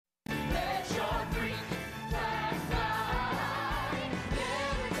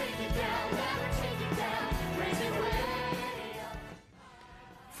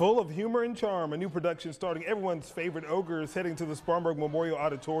Full of humor and charm, a new production starring everyone's favorite ogre is heading to the Spartanburg Memorial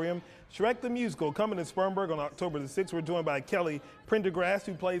Auditorium. Shrek the Musical coming to Spartanburg on October the 6th. We're joined by Kelly Prendergrass,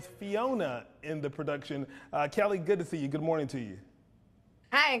 who plays Fiona in the production. Kelly, good to see you. Good morning to you.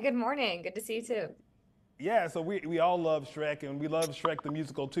 Hi, good morning. Good to see you too. Yeah, so we all love Shrek, and we love Shrek the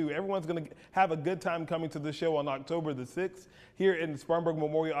Musical too. Everyone's going to have a good time coming to the show on October the 6th here in Spartanburg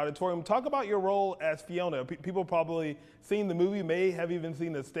Memorial Auditorium. Talk about your role as Fiona. People probably seen the movie, may have even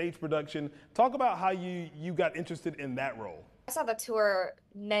seen the stage production. Talk about how you got interested in that role. I saw the tour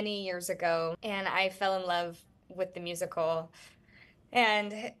many years ago and I fell in love with the musical.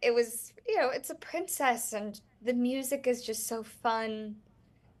 And it was, it's a princess and the music is just so fun.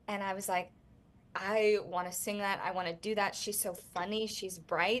 And I was like, I want to sing that. I want to do that. She's so funny. She's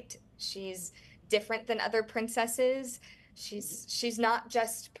bright. She's different than other princesses. She's not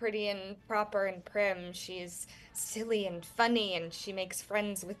just pretty and proper and prim. She's silly and funny and she makes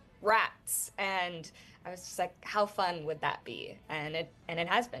friends with rats. And I was just like, how fun would that be? And it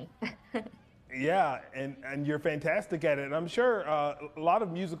has been. Yeah, and you're fantastic at it. And I'm sure a lot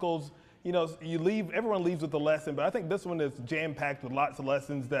of musicals, everyone leaves with a lesson, but I think this one is jam-packed with lots of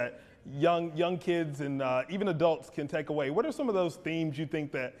lessons that young kids and even adults can take away. What are some of those themes you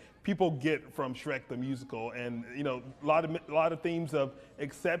think that people get from Shrek the Musical? And a lot of themes of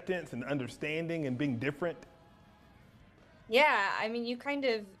acceptance and understanding and being different. Yeah, I mean, you kind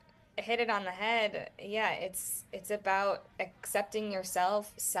of hit it on the head. Yeah, it's about accepting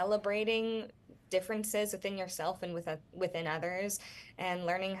yourself, celebrating differences within yourself and within others, and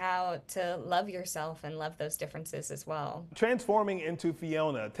learning how to love yourself and love those differences as well. Transforming into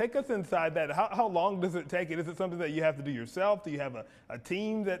Fiona, take us inside that. How long does it take? Is it something that you have to do yourself? Do you have a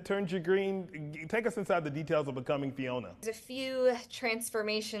team that turns you green? Take us inside the details of becoming Fiona. There's a few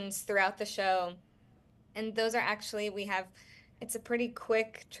transformations throughout the show, and those are actually, it's a pretty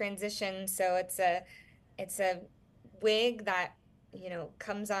quick transition. So it's a wig that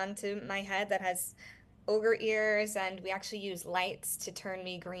comes onto my head that has ogre ears, and we actually use lights to turn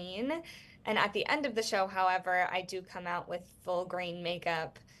me green. And at the end of the show, however, I do come out with full green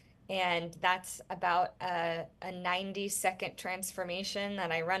makeup, and that's about a 90-second transformation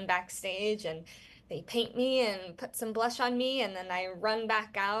that I run backstage and they paint me and put some blush on me, and then I run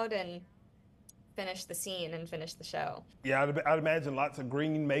back out and finish the scene and finish the show. Yeah, I'd imagine lots of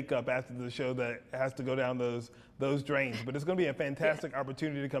green makeup after the show that has to go down those drains. But it's going to be a fantastic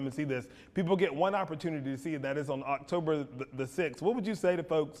opportunity to come and see this. People get one opportunity to see it, that is on October the 6th. What would you say to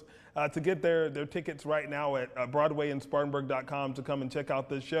folks to get their tickets right now at BroadwayInSpartanburg.com to come and check out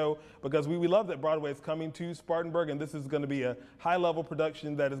this show? Because we love that Broadway is coming to Spartanburg, and this is going to be a high-level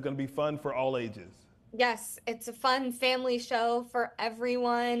production that is going to be fun for all ages. Yes, it's a fun family show for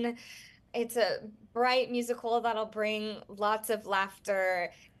everyone. It's a bright musical that'll bring lots of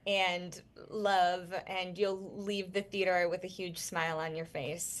laughter and love, and you'll leave the theater with a huge smile on your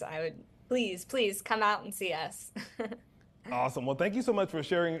face. I would please come out and see us. Awesome. Well, thank you so much for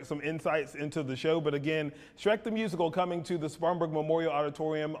sharing some insights into the show. But again, Shrek the Musical coming to the Spartanburg Memorial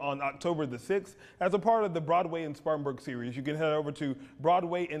Auditorium on October the 6th as a part of the Broadway in Spartanburg series. You can head over to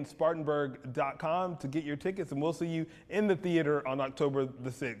BroadwayInSpartanburg.com to get your tickets, and we'll see you in the theater on October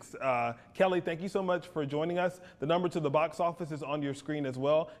the 6th. Kelly, thank you so much for joining us. The number to the box office is on your screen as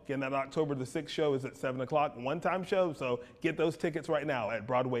well. Again, that October the 6th show is at 7 o'clock, one-time show, so get those tickets right now at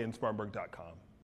BroadwayInSpartanburg.com.